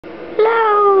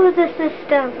this is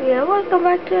Stampy and welcome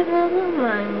back to another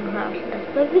Minecraft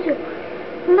Let's Play video.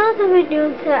 Another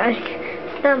video inside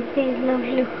Stampy's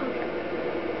lovely house.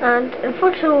 And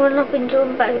unfortunately we're not being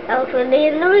joined by Alpha. And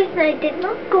the reason I did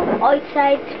not go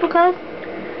outside is because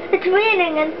it's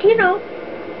raining and you know,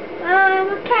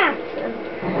 I'm a cat. And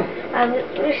I'm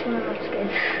recently not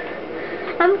scared.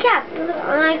 I'm a cat and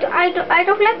I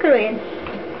don't like rain.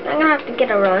 I'm gonna have to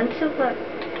get around so far.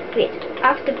 Wait,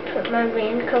 I have to put my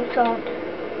raincoat on.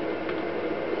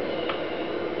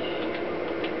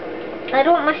 I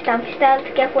don't want my Stampy style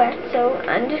to get wet, so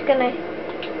I'm just gonna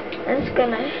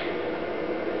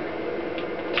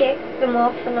take them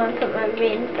off and I'll put my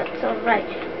raincoats on. Right,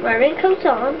 my raincoat's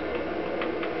on.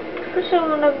 First I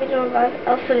want to be doing about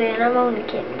Alpha and I'm only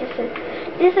kidding.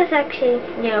 This is actually,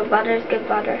 you know, butter is good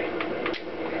butter.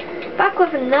 Back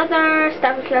with another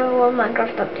Stampys level 1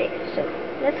 Minecraft update. So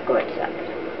let's go inside.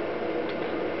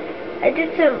 I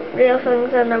did some real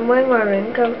things and I'm wearing my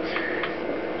raincoat.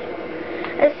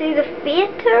 I see the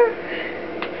theater.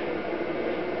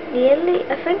 Nearly,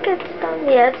 I think it's done.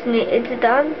 Yeah, it's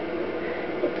done.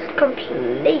 It's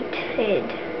completed.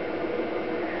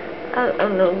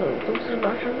 I'm no, go to the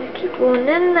bathroom. I keep going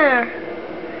in there.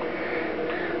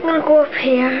 I'm gonna go up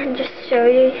here and just show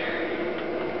you.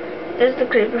 There's the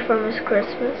creeper from his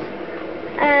Christmas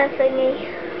thingy.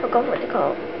 Forgot what they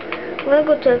call it. I'm gonna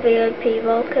go to a VIP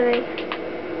balcony.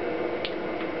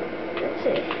 Let's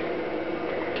see.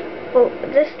 Oh,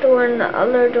 this door and the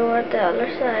other door at the other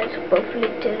side both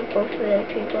lead to both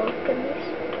VIP balconies.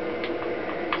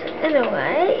 So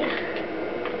anyway,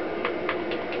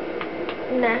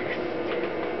 next.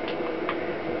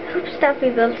 I hope Stampy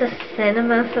built a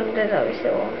cinema someday. That would be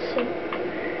so awesome.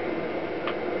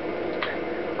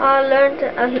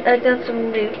 I done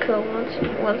some really cool ones.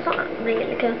 Well, it's not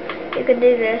really cool. You can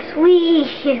do this. Whee!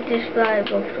 Just fly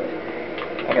above it.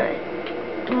 Anyway,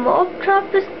 the mob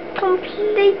trap is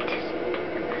complete.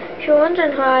 If you're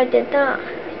wondering how I did that,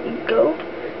 you go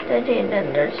down here and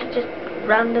then there's just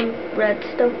random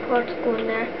redstone parts going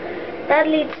there. That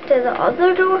leads to the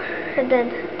other door, and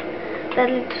then that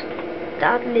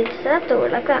leads to that door,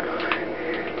 like that.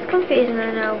 It's confusing,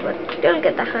 I know, but you'll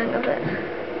get the hang of it.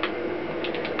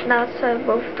 That's how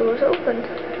both doors open.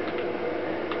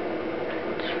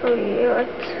 For you,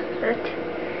 right.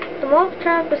 The mob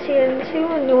trap is here in the ceiling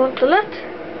when you want to let.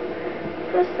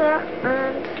 Press that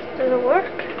and does it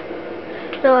work?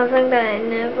 No, I think that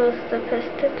enables the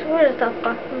pistons. Where is that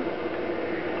button?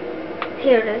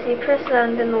 Here it is. You press that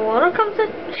and then the water comes in.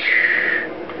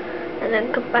 And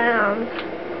then kabam.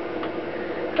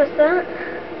 Press that.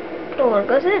 The water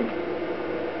goes in.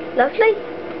 Lovely.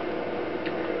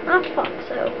 I thought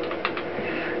so.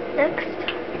 Next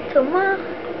to my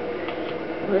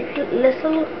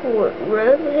little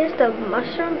room. Here's the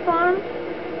mushroom farm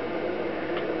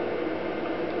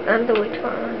and the wheat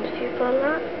farm, if you follow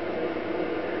that.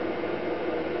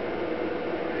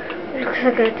 Looks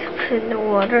like I had to put the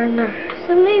water in there.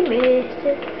 So maybe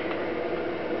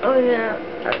oh yeah,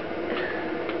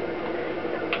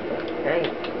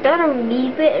 I done a wee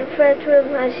bit in Fred's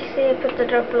room. As you see, I put the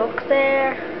dirt block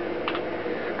there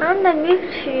and I moved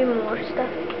a few more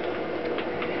stuff.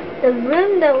 The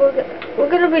room that we're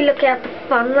gonna be looking at the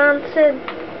Funlands in.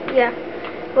 Yeah,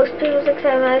 most people's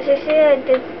excited. As you see, I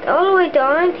did all the way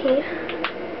down here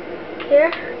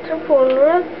to the pool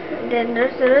room, and then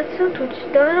there's the redstone which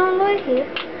is down all the way here.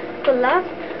 So that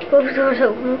both doors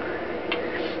open,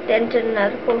 then to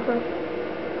another pool room.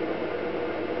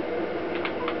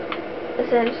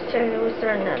 Essentially, was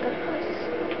there another house?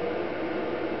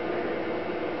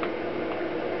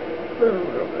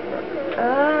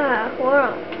 Ah,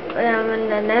 wow. I'm in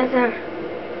the nether.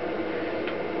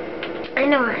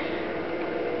 Anyway,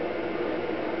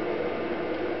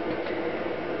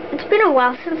 it's been a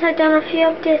while since I've done a few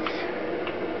updates.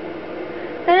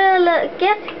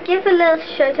 Give a little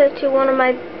shout out to one of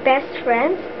my best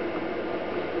friends,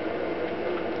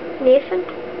 Nathan.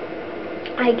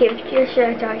 I give you a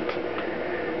shout out.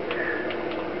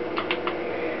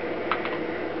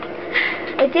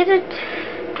 I did it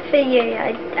for you.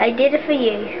 I did it for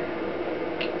you.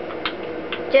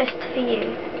 Just for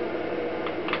you.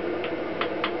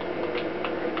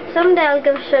 Someday I'll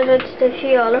give shout outs to a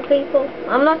few other people.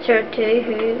 I'm not sure to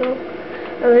who though.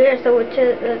 Oh, here's the witch.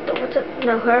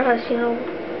 No, her house. You know,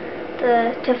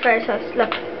 the Tifer's house.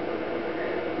 Look.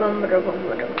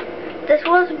 This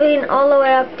one's been all the way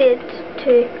updated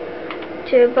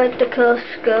to about the cool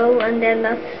school, and then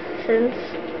that's since.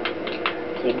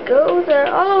 You go there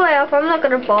all the way up. I'm not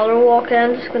gonna bother walking.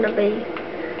 I'm just gonna be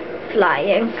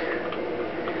flying.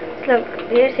 Look,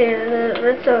 here's here the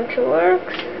redstone actually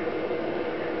works.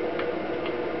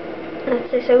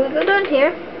 Let's see, so we go down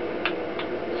here.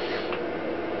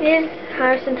 Here's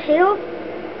Harrison Hill.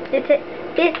 It's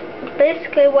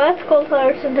basically why it's called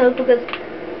Harrison Hill, because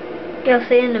you'll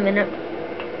see in a minute.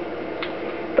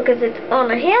 Because it's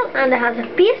on a hill and it has a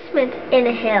basement in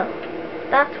a hill.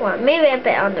 That's why. Maybe a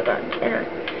bit underground, you know.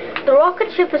 The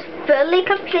rocket ship is fully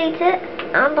completed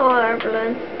and the hot air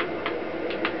balloon.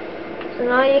 So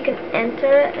now you can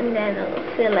enter it and then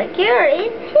it'll feel like you're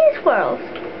in his world.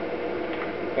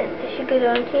 Then if you go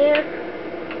down here,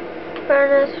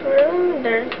 furnace room,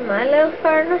 there's my little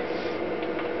furnace.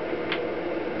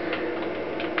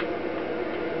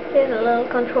 Here's a little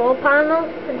control panel,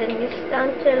 and then you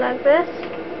stand here like this.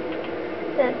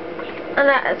 Then, and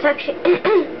it's actually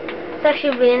it's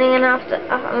actually raining, and I'm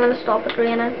gonna stop it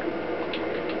raining.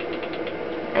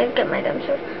 I get my damn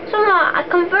sword. So now I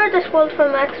converted this world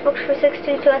from Xbox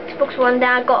 360 to Xbox One. Then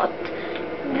I got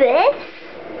this,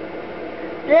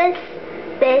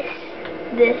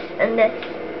 and this.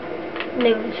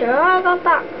 No, sure I got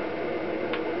that.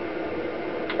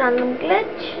 Random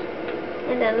glitch,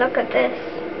 and then look at this.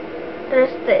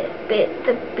 There's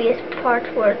the base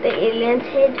part where the aliens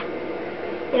hid.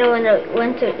 You know, when they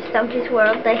went to Stampys'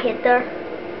 world, they hid there.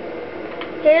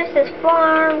 Here's this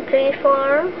farm, tree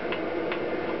farm.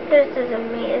 There's this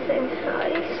amazing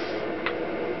house.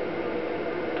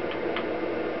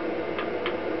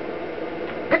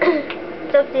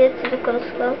 It's updated to the Cool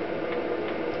Skull.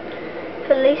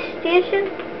 Police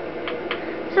station.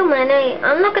 So many.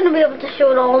 I'm not going to be able to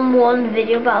show it all in one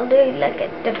video, but I'll do like a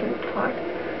different part.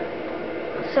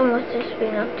 So much has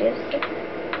been updated.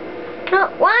 No,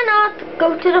 why not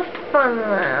go to the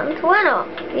Funland? Why not?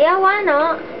 Yeah, why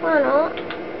not? Why not?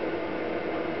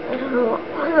 I don't know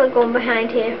why am I going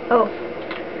behind here? Oh,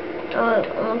 I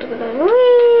want to go down.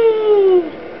 Whee!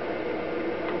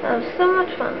 That was so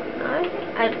much fun.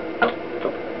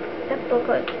 That book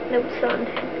out. Nobody saw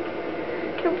anything.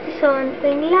 Nobody saw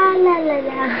anything. La la la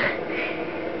la.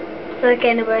 It's like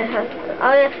anybody has.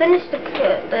 Oh, I finished the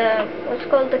what's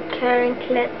called the Caring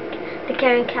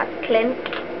Cat Clinic.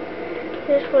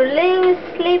 Here's where Lee was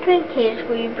sleeping. Here's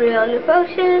where you brew all your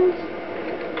potions.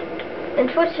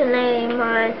 Unfortunately,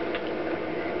 my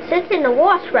sitting in the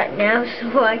wash right now,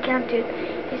 so I can't do.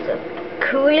 Here's the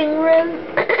cooling room.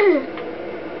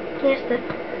 Here's the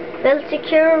build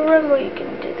secure room where you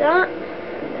can do that.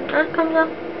 And then that comes up.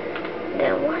 And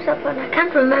then what's up on? I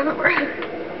can't remember.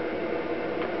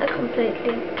 I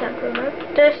completely can't remember.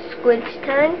 There's Squid's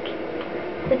tank,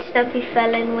 which Stampy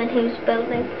fell in when he was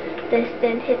building this.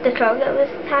 Then hit the truck that was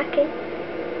attacking.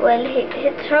 Well, he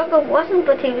hit the truck it wasn't,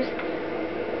 but he was.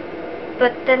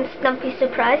 But then Stampy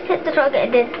surprised hit the truck,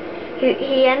 and then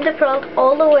he ended up rolled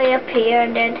all the way up here,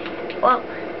 and then well,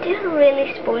 didn't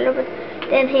really spoil it, but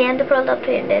then he ended up rolled up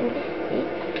here, and then he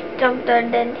jumped there,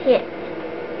 and then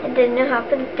and then it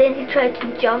happened. Then he tried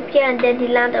to jump here, and then he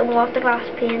landed on water glass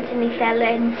panes, and he fell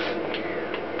in.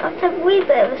 That's a wee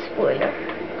bit of a spoiler.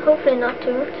 Hopefully not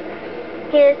too much.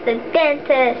 Here's the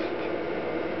dentist.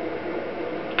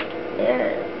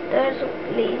 There's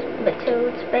Lee's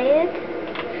Matoad's bed.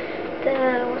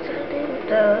 What's her name?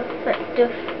 The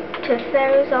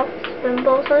Pharaoh's office,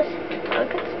 Bimble's house,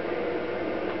 targets.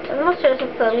 So I'm not sure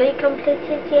it's fully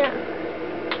completed yet.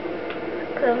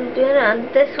 Cause I was doing it, and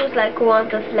this was like one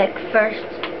of the first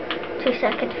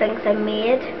 2-second things I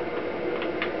made.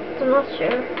 So I'm not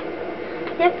sure.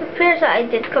 Yep, it appears that I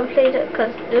did complete it,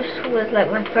 because this was like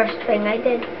my first thing I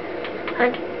did.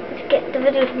 And the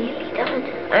video's nearly done.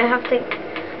 I'm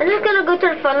just gonna go to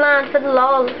the Funland for the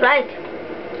lols, right?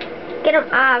 Get him.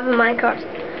 I have a minecart.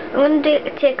 I'm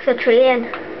gonna take the train.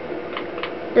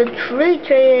 The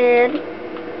train.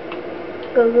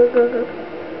 Go, go, go, go.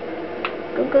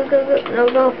 Go, go, go, go. No,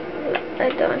 go.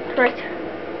 Right down. Right.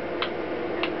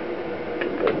 Go,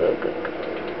 go, go, go, go.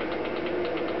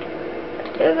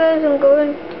 There goes. I'm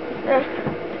going. There.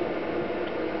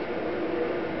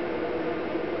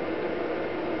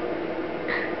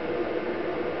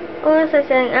 What was I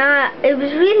saying? It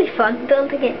was really fun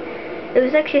building it. It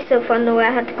was actually so fun the way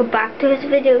I had to go back to his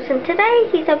videos, and today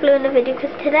he's uploading a video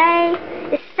because today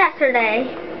is Saturday.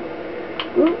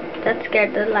 Ooh, that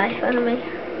scared the life out of me.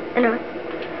 Anyway,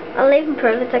 I'll even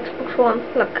prove it's Xbox One.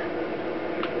 Look.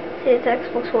 See, it's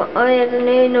Xbox One. Oh yeah, the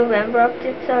new November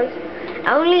update, so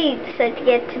I only decided to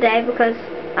get today because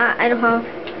I don't have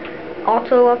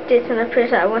auto updates, and I'm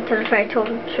pretty sure I went to the Fairy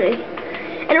Totem tree.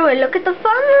 Anyway, look at the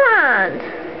Funland.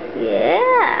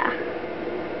 Yeah.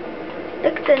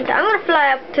 Look at this. I'm gonna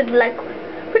fly up to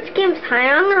which game's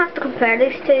higher? I'm gonna have to compare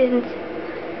these two. And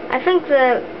I think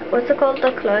what's it called?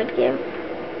 The cloud game.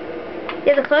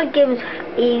 Yeah, the cloud game is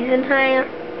even higher.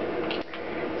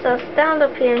 So I'll stand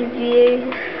up here and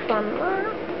view fun.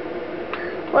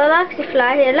 Well, actually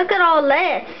fly here. Look at all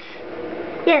this.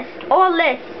 Yes, all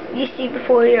this you see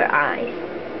before your eyes.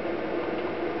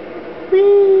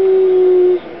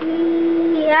 Whee!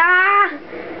 Ah!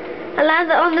 I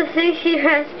landed on the sushi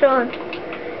restaurant.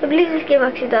 I believe this game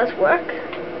actually does work.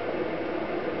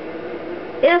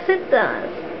 Yes, it does.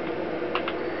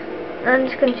 I'm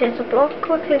just going to change the block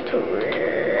quickly to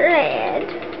red.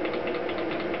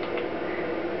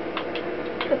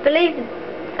 I believe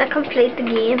I complete the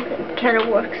game. It kind of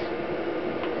works.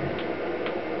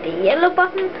 The yellow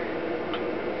button.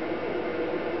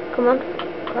 Come on.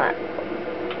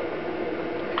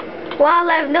 Well,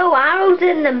 I have no arrows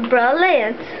in them.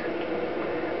 Brilliant.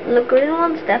 The green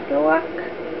ones definitely work.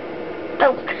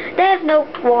 Oh, there's no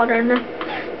water in them.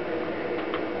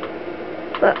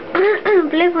 But I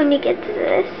believe when you get to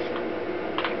this,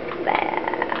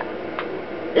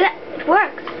 yeah, it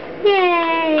works.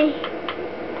 Yay!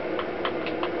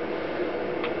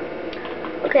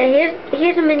 Okay,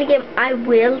 here's a mini game I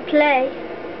will play.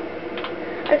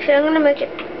 Actually, I'm gonna make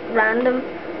it random.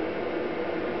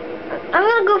 I'm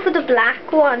gonna go for the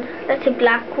black one. Let's see,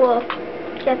 black wool.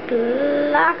 Get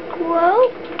black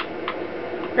wool.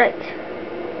 Right.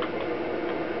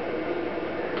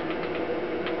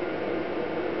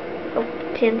 Oh,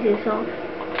 TNT's off.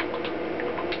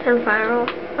 Turn fire off.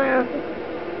 Fire off.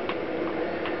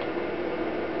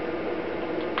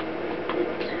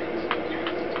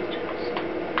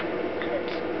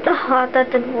 Oh,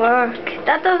 that didn't work.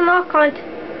 That does not count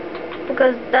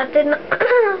because that did not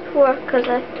work because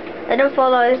I didn't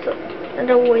follow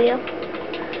the wheel.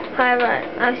 However,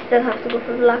 I still have to go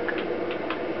for black.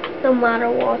 No matter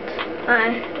what,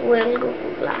 I will go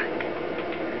for black.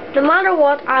 No matter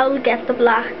what, I'll get the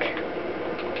black.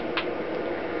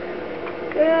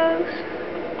 Goes.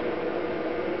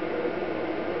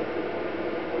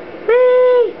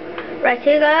 Whee! Right,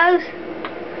 here goes.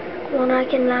 Come on, I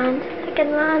can land. I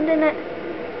can land in it.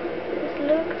 This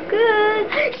looks good.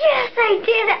 Yes, I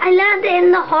did it. I landed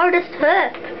in the hardest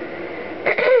hoop.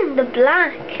 The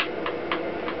black.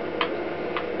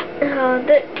 Oh,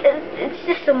 it's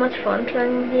just so much fun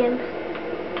playing games.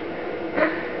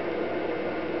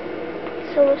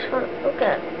 So much fun.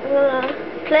 Okay, I'm gonna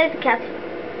play the cat.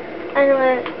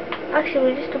 Anyway,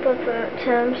 actually we're just about for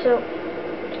time, so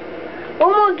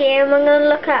one more game I'm gonna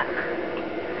look at.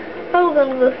 Probably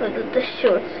gonna go for the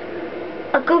shorts.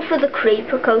 I'll go for the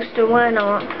creeper coaster, why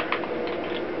not?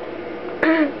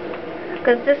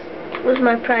 Because this was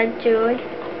my pride joy.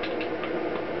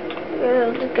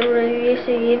 I'll just get rid of you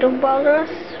so you don't bother us.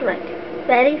 Right.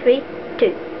 Ready? 3,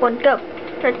 2, 1, go.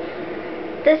 Right.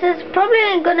 This is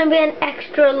probably gonna be an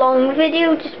extra long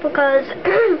video just because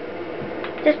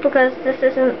this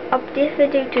is an update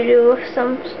video to do with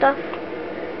some stuff.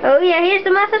 Oh yeah, here's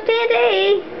the massive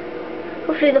TNT.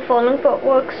 Hopefully the falling part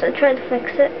works. I tried to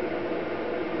fix it.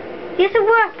 Yes, it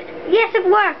worked. Yes, it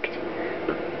worked.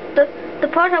 The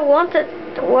part I wanted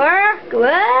to work.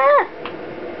 Ah!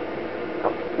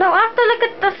 Oh, no, I have to look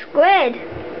at the squid.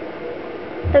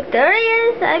 Look, there he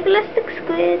is. I ballistic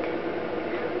squid.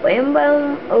 Boom,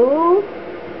 boom. Oh.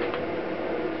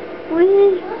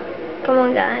 Wee. Come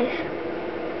on, guys.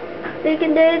 We can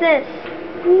do this.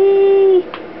 Wee.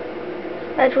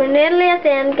 Right, we're nearly at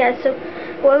the end, guys. So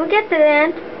when we get to the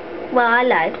end, well, I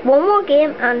lied. One more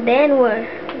game and then we're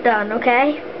done,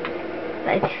 okay?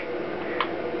 Right.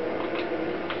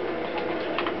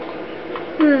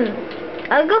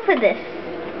 I'll go for this.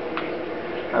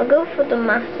 I'll go for the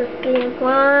massive game.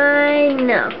 Why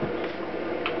not?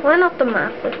 Why not the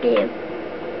massive game?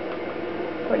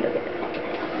 Oh, look at this.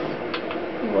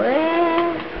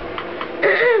 Where?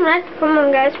 Right, come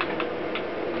on, guys.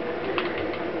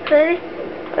 Ready?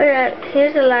 Alright,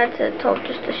 here's a ladder to the top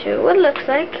just to show what it looks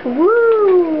like.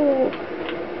 Woo!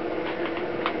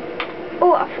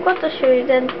 Oh, I forgot to show you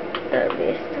the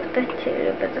base of the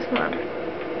interior, but it doesn't matter.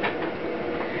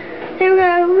 Here we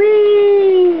go,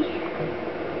 whee!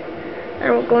 And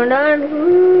we're going down,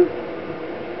 woo!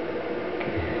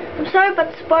 I'm sorry,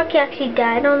 but Sparky actually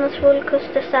died on this roller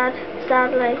coaster,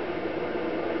 sadly.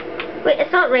 Wait,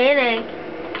 it's not raining.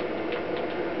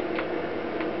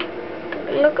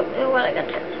 Look at me while I get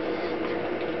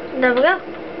dressed. There we go.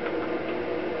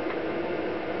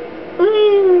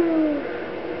 Woo!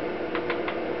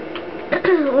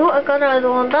 Oh, I got another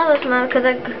one. That doesn't matter because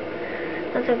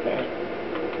that's okay.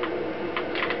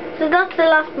 So that's the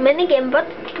last minigame, but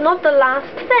not the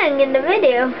last thing in the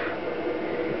video.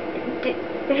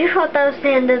 If you thought that was the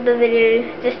end of the video,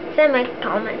 just send me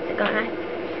comments. Is that?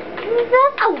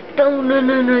 Oh, no.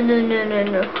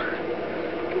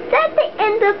 Is that the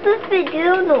end of the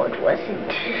video? No, it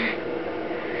wasn't.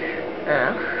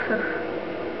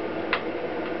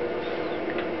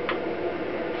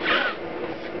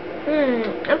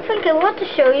 I'm thinking what to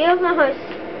show you of my house.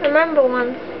 I remember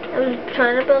once I was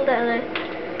trying to build it and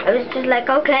I was just like,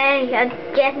 okay, I'm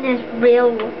getting this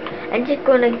real, I'm just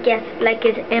gonna get like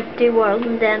his empty world,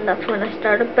 and then that's when I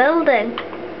started building.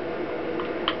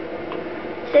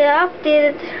 So I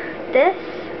updated this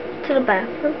to the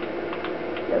bathroom,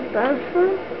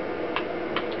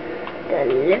 the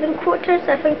living quarters,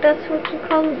 I think that's what you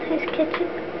call his kitchen,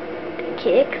 the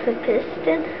cake, the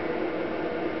piston.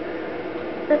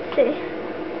 Let's see,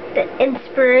 the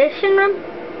inspiration room.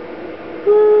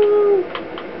 Woo!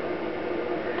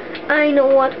 I know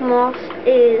what moss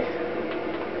is.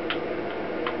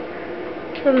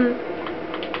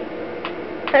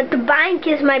 The bank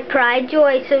is my pride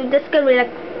joy, so this is gonna be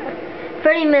like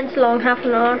 30 minutes long, half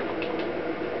an hour.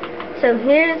 So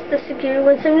here's the security.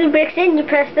 When somebody breaks in, you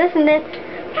press this, and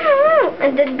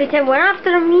then pretend we're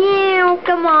after them. Yeah,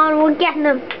 come on, we're getting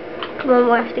them. Come on,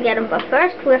 we have to get them, but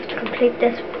first we have to complete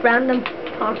this random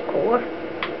parkour.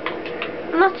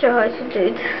 I'm not sure how to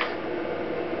do this.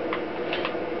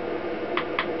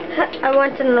 I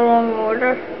went in the wrong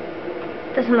order.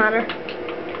 Doesn't matter.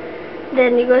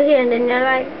 Then you go here and then you're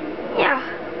like, yeah.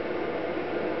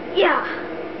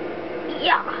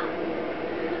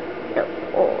 No,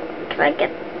 oh, can I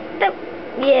get that?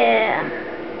 Yeah.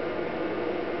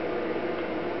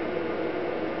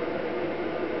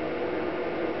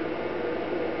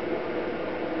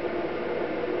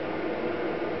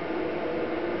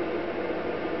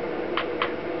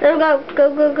 There we go.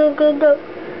 Go.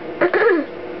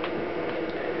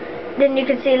 Then you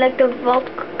can see like the vault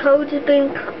code is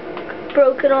being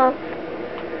broken off.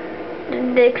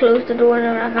 Then they close the door and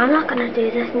they're like, I'm not gonna do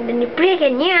this, and then you break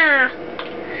it, yeah.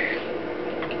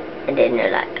 And then you're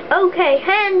like, okay,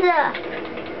 hands up,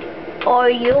 or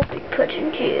you'll be put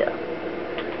in jail.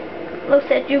 Looks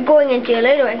like you're going in jail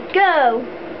anyway. Go.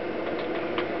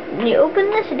 And you open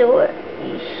this door,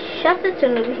 you shut it so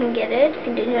nobody can get in,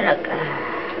 and then you're like,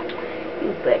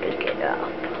 you better get up,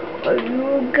 or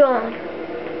you're gone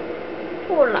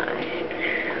for life.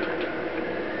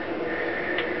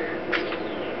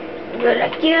 You're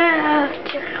like, yeah.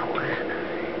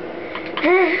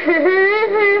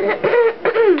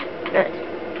 Right.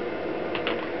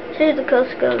 Here's the cool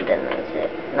school, then that's it.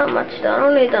 Not much done.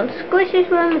 Only done squishy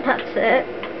swim, that's it.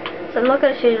 So I'm not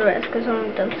going to show you the rest because I've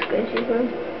only done squishy swim.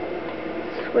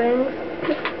 Swings.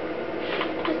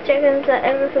 Just checking that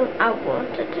everything I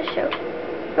wanted to show.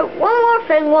 But one more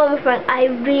thing. I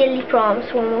really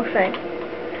promise one more thing.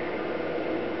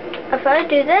 If I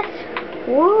do this,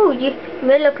 woo, you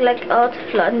may look like, oh, it's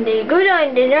flooding. There you go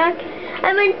down, there you're like,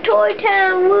 I'm in Toy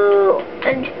Town, woo!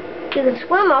 And you can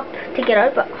swim up to get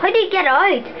out, but how do you get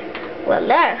out? Well,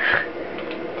 there.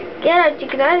 To get out, you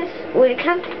can either, well, you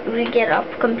can't really get up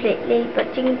completely,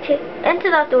 but you can take enter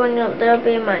that door and there'll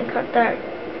be a minecart there.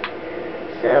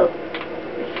 So,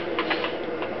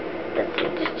 that's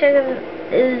it. Just checking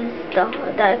is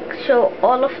that show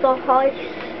all of the house.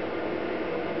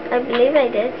 I believe I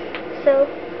did. So,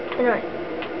 anyway,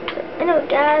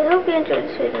 guys, hope you enjoyed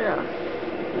this video. And I'll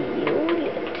see you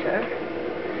later.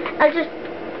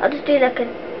 I'll just do like an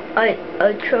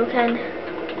outro kind.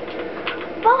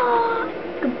 Bye.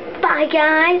 Goodbye,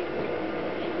 guys.